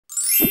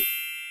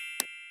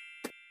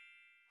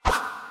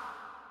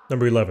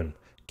Number 11.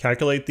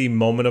 Calculate the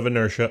moment of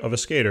inertia of a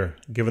skater,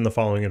 given the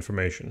following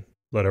information.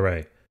 Letter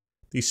A.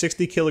 The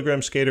 60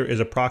 kilogram skater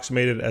is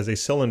approximated as a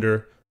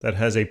cylinder that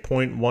has a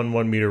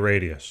 0.11 meter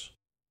radius.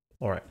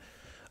 All right.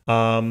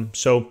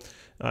 So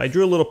I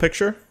drew a little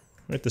picture.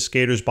 Right? The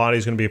skater's body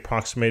is going to be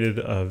approximated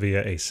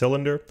via a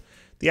cylinder.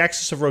 The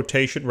axis of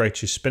rotation, right,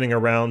 she's spinning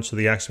around, so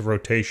the axis of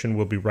rotation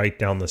will be right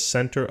down the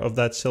center of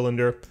that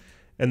cylinder.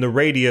 And the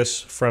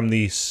radius from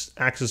the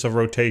axis of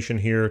rotation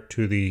here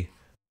to the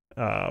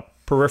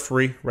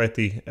periphery, right,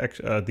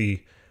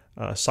 the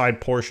side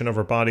portion of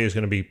her body is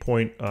going to be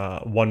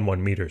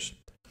 0.11 meters.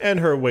 And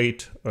her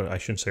weight, I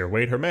shouldn't say her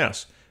weight, her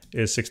mass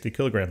is 60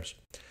 kilograms.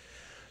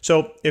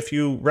 So if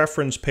you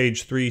reference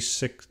page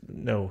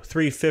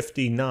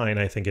 359,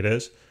 I think it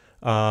is,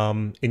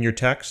 in your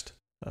text,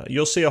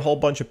 you'll see a whole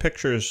bunch of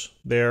pictures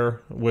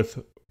there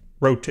with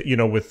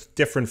with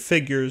different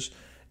figures,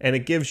 and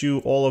it gives you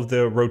all of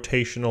the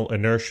rotational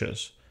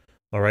inertias.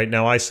 All right,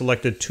 now I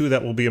selected two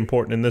that will be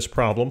important in this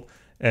problem,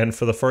 and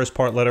for the first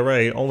part, letter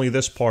A, only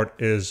this part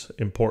is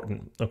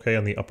important, okay,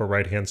 on the upper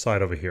right-hand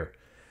side over here.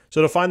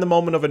 So to find the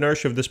moment of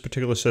inertia of this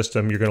particular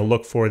system, you're going to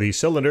look for the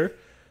cylinder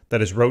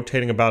that is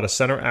rotating about a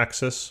center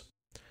axis,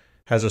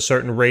 has a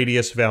certain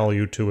radius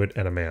value to it,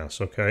 and a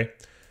mass, okay?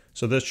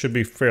 So this should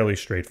be fairly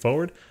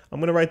straightforward. I'm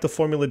going to write the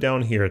formula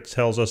down here. It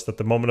tells us that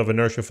the moment of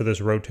inertia for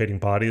this rotating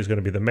body is going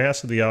to be the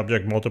mass of the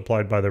object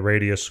multiplied by the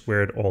radius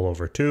squared all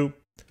over 2.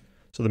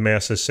 So the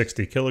mass is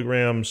 60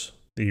 kilograms.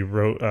 The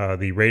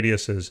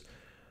radius is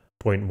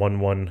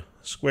 0.11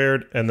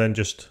 squared, and then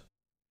just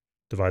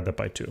divide that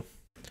by 2.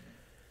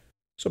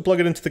 So plug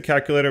it into the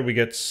calculator. We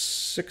get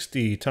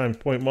 60 times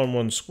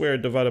 0.11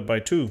 squared divided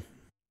by 2.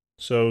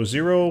 So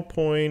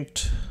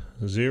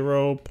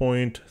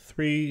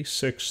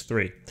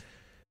 0.363.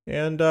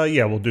 And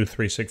yeah, we'll do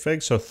 3 sig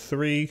fig. So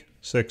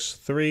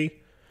 363.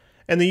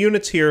 And the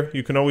units here,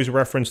 you can always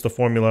reference the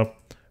formula,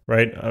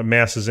 right?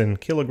 Mass is in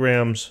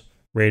kilograms,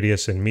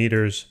 radius in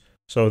meters.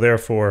 So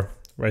therefore,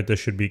 right, this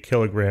should be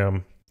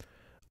kilogram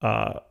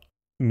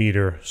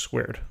meter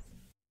squared.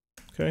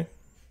 Okay?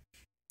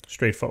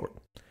 Straightforward.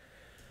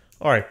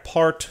 All right,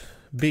 part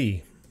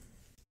B.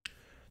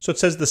 So it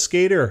says the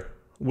skater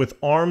with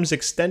arms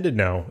extended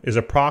now is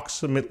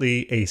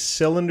approximately a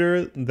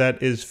cylinder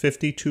that is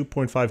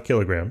 52.5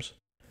 kilograms,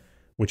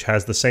 which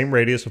has the same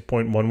radius of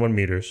 0.11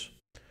 meters,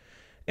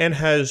 and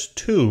has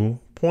two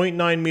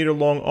 0.9 meter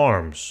long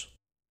arms,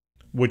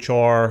 which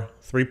are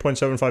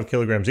 3.75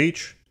 kilograms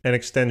each, and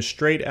extend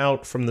straight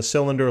out from the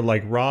cylinder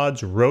like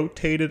rods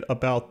rotated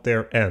about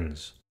their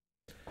ends.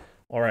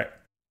 All right.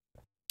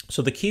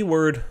 So the key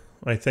word,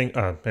 I think,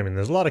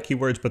 there's a lot of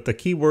keywords, but the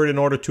key word in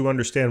order to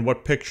understand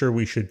what picture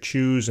we should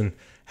choose and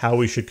how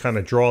we should kind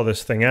of draw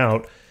this thing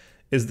out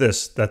is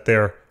this, that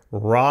they're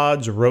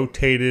rods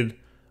rotated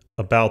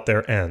about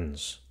their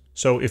ends.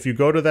 So if you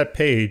go to that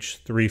page,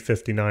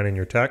 359 in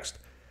your text,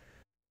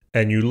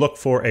 and you look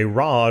for a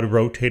rod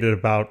rotated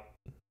about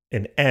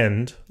an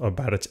end,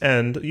 about its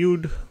end,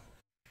 you'd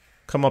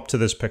come up to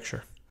this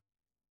picture.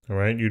 All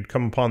right, you'd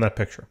come upon that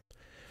picture.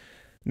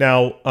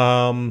 Now,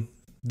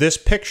 this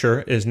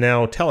picture is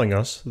now telling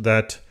us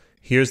that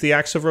here's the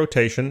axis of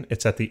rotation.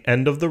 It's at the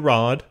end of the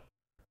rod,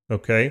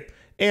 okay?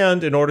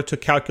 And in order to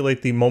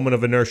calculate the moment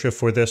of inertia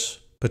for this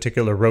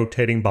particular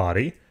rotating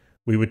body,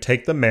 we would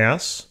take the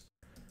mass,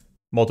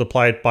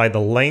 multiply it by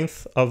the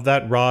length of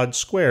that rod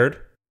squared,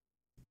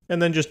 and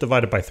then just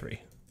divide it by 3,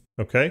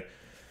 okay?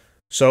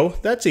 So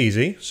that's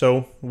easy.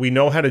 So we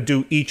know how to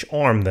do each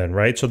arm then,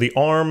 right? So the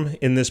arm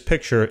in this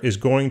picture is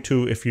going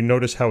to, if you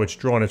notice how it's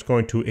drawn, it's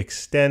going to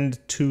extend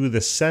to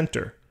the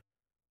center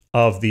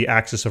of the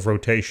axis of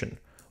rotation.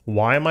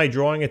 Why am I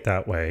drawing it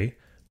that way?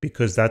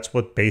 Because that's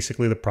what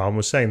basically the problem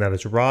was saying, that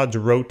it's rods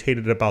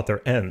rotated about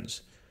their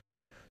ends.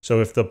 So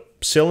if the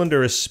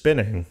cylinder is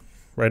spinning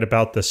right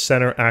about the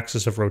center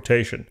axis of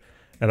rotation,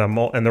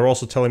 and they're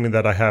also telling me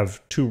that I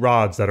have two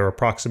rods that are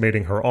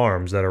approximating her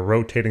arms that are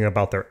rotating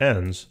about their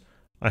ends,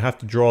 I have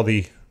to draw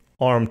the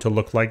arm to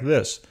look like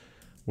this,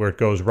 where it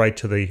goes right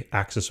to the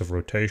axis of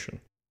rotation.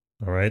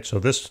 All right, so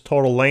this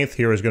total length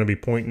here is going to be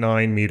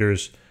 0.9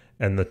 meters,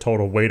 and the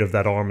total weight of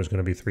that arm is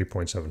going to be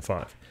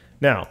 3.75.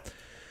 Now,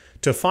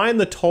 to find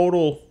the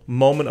total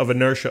moment of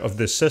inertia of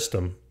this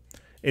system,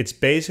 it's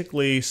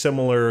basically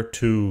similar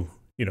to,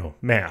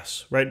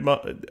 mass, right?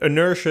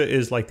 Inertia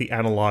is like the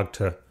analog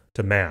to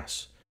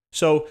mass.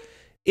 So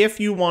if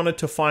you wanted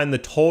to find the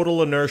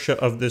total inertia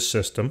of this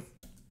system,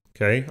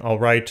 okay, I'll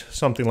write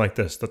something like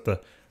this, that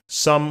the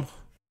sum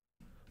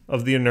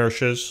of the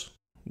inertias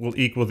will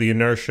equal the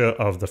inertia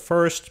of the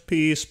first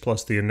piece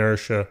plus the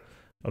inertia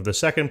of the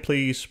second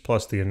piece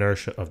plus the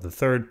inertia of the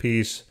third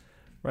piece,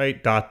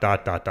 right? Dot,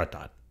 dot, dot, dot,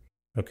 dot.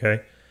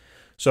 Okay?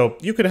 So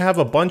you could have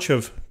a bunch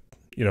of,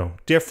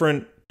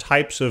 different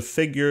types of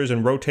figures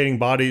and rotating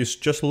bodies.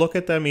 Just look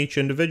at them each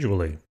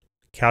individually.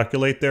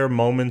 Calculate their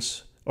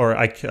moments, or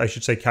I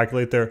should say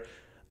calculate their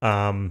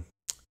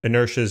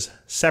inertias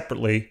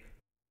separately,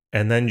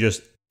 and then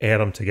just add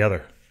them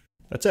together.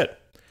 That's it.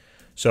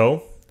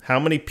 So how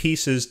many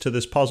pieces to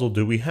this puzzle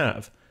do we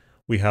have?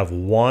 we have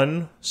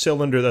one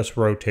cylinder that's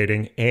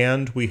rotating,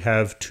 and we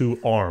have two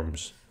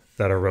arms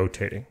that are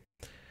rotating.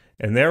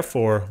 And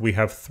therefore, we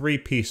have three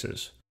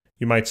pieces.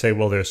 You might say,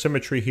 well, there's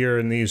symmetry here,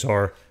 and these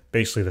are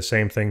basically the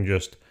same thing,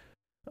 just,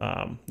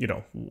 you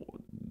know,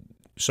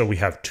 so we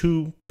have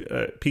two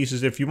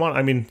pieces if you want.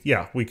 I mean,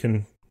 yeah, we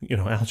can, you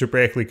know,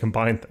 algebraically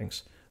combine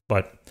things,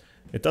 but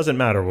it doesn't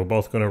matter. We're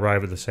both going to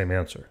arrive at the same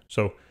answer.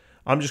 So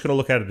I'm just going to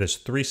look at it as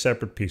three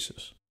separate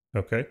pieces,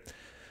 okay?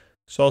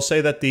 So I'll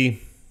say that the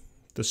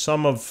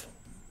sum of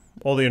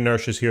all the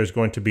inertias here is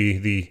going to be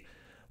the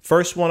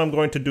first one I'm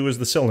going to do is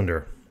the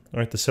cylinder, all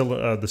right,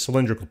 the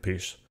cylindrical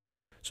piece.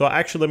 So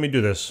actually, let me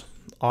do this.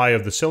 I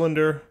of the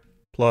cylinder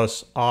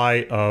plus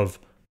I of,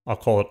 I'll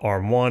call it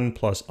arm 1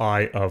 plus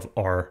I of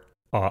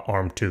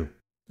arm 2.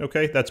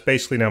 Okay, that's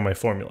basically now my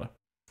formula.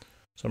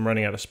 So I'm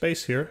running out of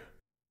space here.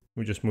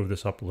 We just move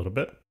this up a little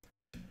bit.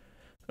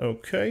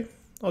 Okay,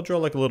 I'll draw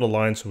like a little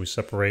line so we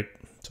separate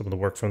some of the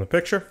work from the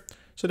picture.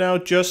 So now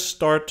just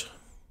start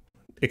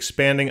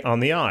expanding on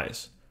the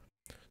eyes.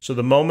 So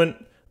the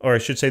moment, or I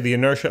should say the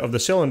inertia of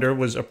the cylinder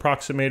was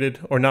approximated,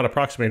 or not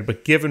approximated,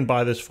 but given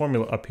by this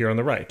formula up here on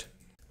the right.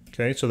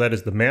 Okay, so that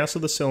is the mass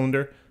of the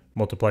cylinder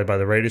multiplied by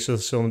the radius of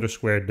the cylinder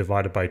squared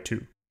divided by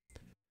 2.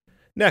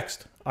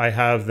 Next, I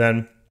have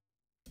then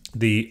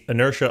the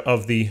inertia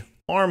of the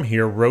arm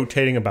here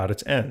rotating about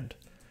its end.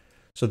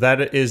 So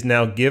that is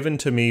now given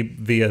to me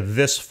via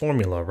this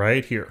formula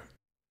right here.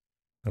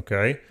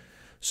 Okay,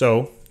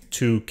 so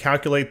to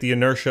calculate the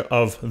inertia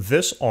of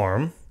this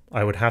arm,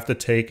 I would have to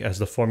take, as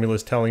the formula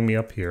is telling me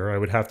up here, I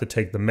would have to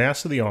take the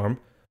mass of the arm,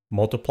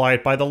 multiply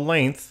it by the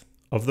length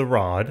of the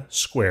rod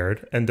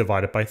squared, and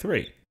divide it by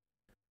 3.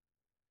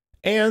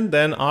 And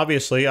then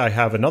obviously I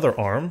have another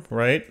arm,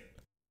 right?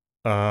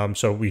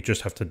 So we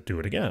just have to do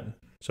it again.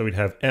 So we'd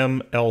have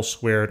ml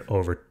squared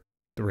over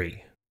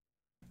 3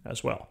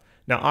 as well.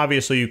 Now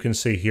obviously you can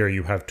see here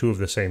you have two of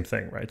the same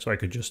thing, right? So I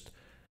could just,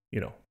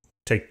 you know,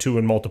 take 2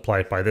 and multiply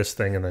it by this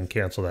thing and then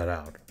cancel that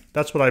out.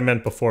 That's what I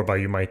meant before by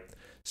you might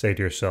say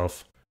to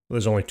yourself, well,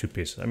 there's only 2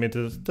 pieces. I mean,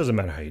 it doesn't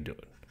matter how you do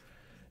it.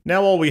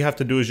 Now all we have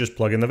to do is just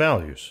plug in the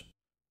values,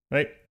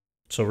 right?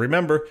 So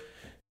remember,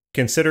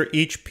 consider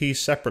each piece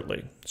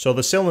separately. So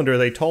the cylinder,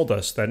 they told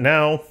us that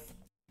now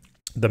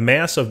the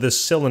mass of this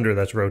cylinder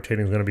that's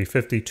rotating is going to be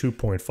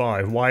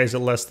 52.5. Why is it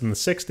less than the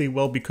 60?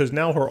 Well, because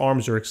now her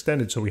arms are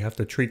extended, so we have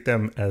to treat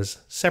them as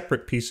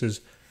separate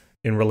pieces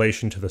in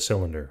relation to the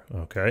cylinder,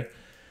 okay?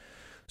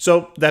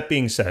 So that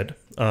being said,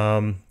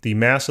 the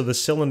mass of the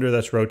cylinder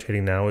that's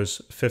rotating now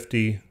is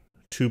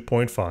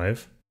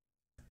 52.5.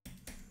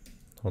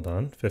 Hold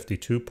on,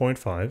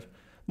 52.5.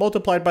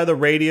 Multiplied by the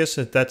radius,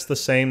 that's the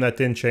same, that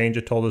didn't change.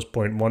 It told us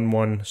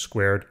 0.11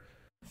 squared,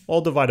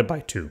 all divided by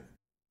 2.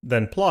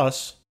 Then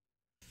plus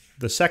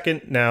the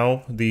second,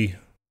 now the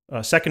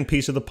second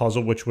piece of the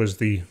puzzle, which was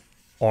the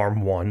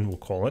arm 1, we'll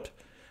call it,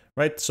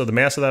 right? So the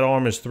mass of that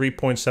arm is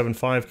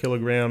 3.75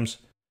 kilograms.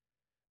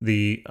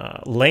 The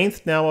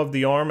length now of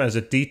the arm, as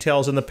it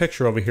details in the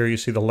picture over here, you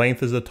see the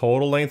length is the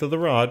total length of the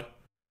rod,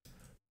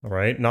 all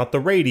right? Not the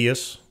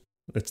radius,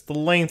 it's the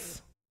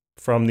length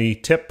from the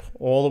tip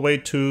all the way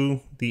to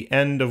the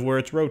end of where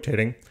it's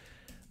rotating.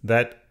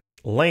 That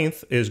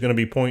length is going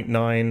to be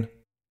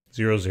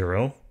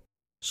 0.900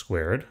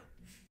 squared,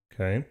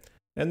 okay?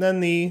 And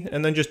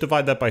then just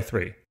divide that by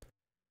 3.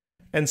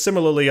 And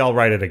similarly, I'll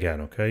write it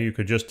again, okay? You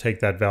could just take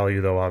that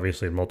value, though,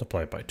 obviously, and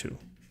multiply it by 2.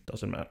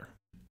 Doesn't matter.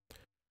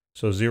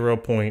 So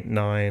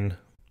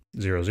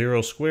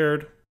 0.900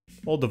 squared,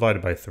 all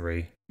divided by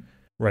 3.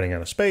 Running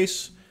out of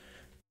space.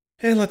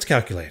 And let's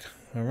calculate,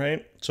 all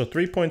right? So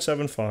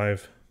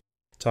 3.75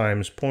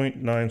 times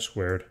 0.9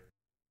 squared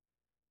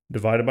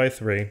divided by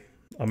 3.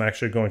 I'm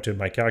actually going to,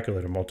 my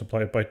calculator,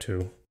 multiply it by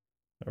 2.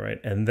 All right,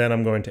 and then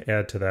I'm going to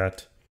add to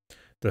that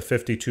the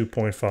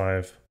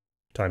 52.5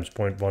 times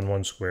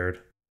 0.11 squared,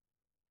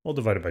 all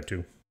divided by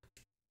 2.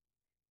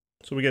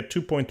 So we get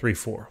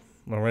 2.34.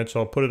 All right, so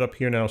I'll put it up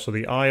here now. So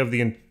the I of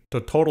the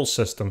total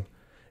system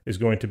is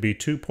going to be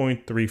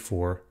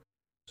 2.34.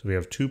 So we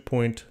have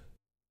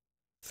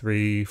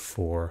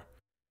 2.34.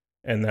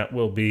 And that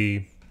will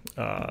be,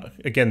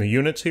 again, the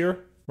units here,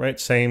 right?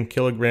 Same,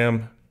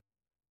 kilogram,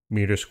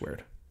 meter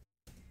squared.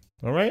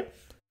 All right?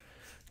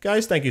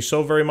 Guys, thank you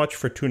so very much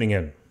for tuning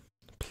in.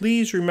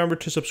 Please remember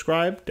to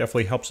subscribe.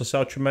 Definitely helps us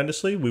out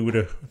tremendously. We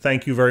would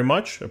thank you very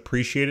much.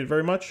 Appreciate it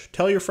very much.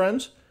 Tell your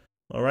friends.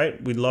 All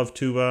right? We'd love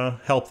to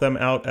help them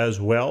out as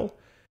well.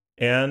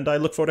 And I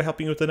look forward to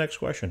helping you with the next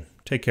question.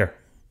 Take care.